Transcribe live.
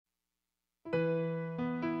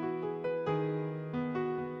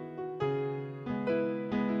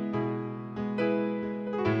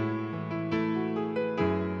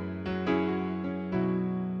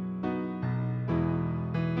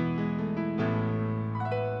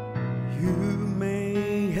You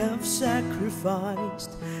may have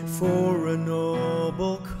sacrificed for a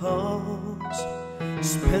noble cause,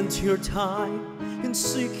 spent your time in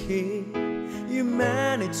seeking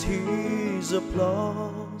humanity's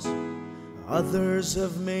applause. Others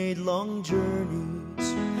have made long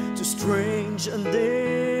journeys to strange and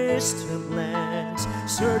distant lands,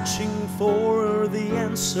 searching for the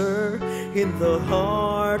answer in the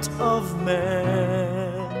heart of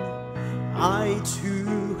man. I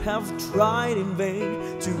too have tried in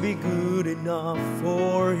vain to be good enough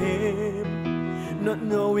for him, not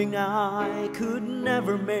knowing I could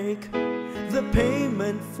never make the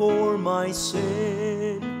payment for my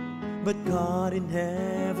sin. But God in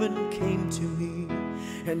heaven came to me,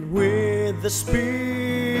 and with the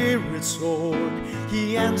Spirit's sword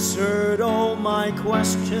He answered all my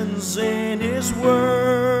questions in His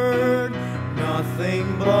word.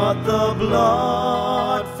 Nothing but the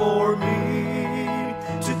blood for me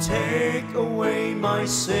to take away my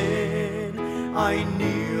sin. I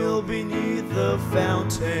kneel beneath the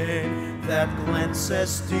fountain that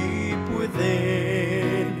cleanses deep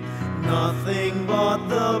within. Nothing but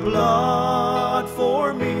the blood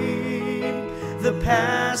for me, the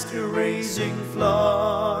past erasing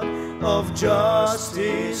flood of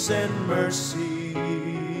justice and mercy,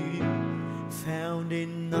 found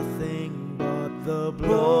in nothing but the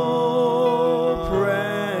blood. Oh,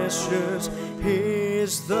 precious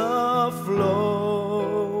is the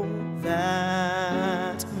flow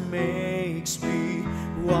that makes me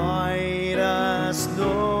white as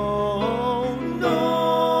snow.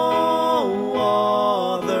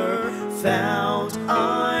 Fount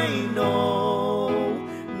I know,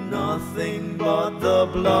 nothing but the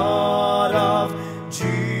blood of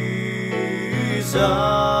Jesus.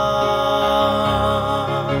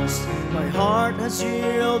 My heart has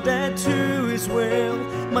yielded to His will,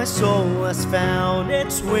 my soul has found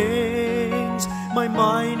its wings. My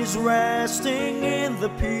mind is resting in the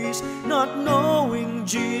peace not knowing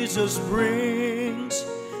Jesus brings.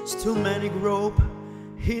 Still many grope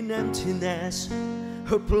in emptiness,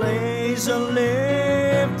 a place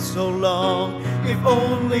unlived so long. If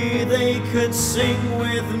only they could sing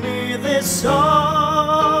with me this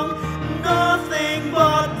song. Nothing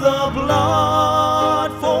but the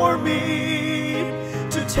blood for me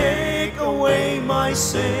to take away my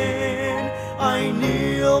sin. I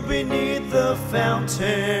kneel beneath the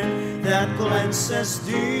fountain that cleanses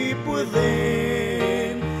deep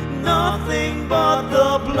within. Nothing but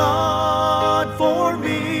the blood for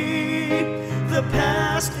me, the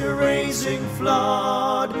past erasing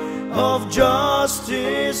flood of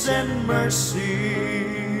justice and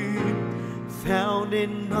mercy, found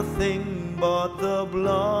in nothing but the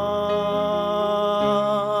blood.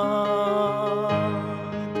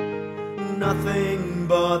 Nothing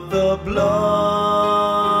but the blood.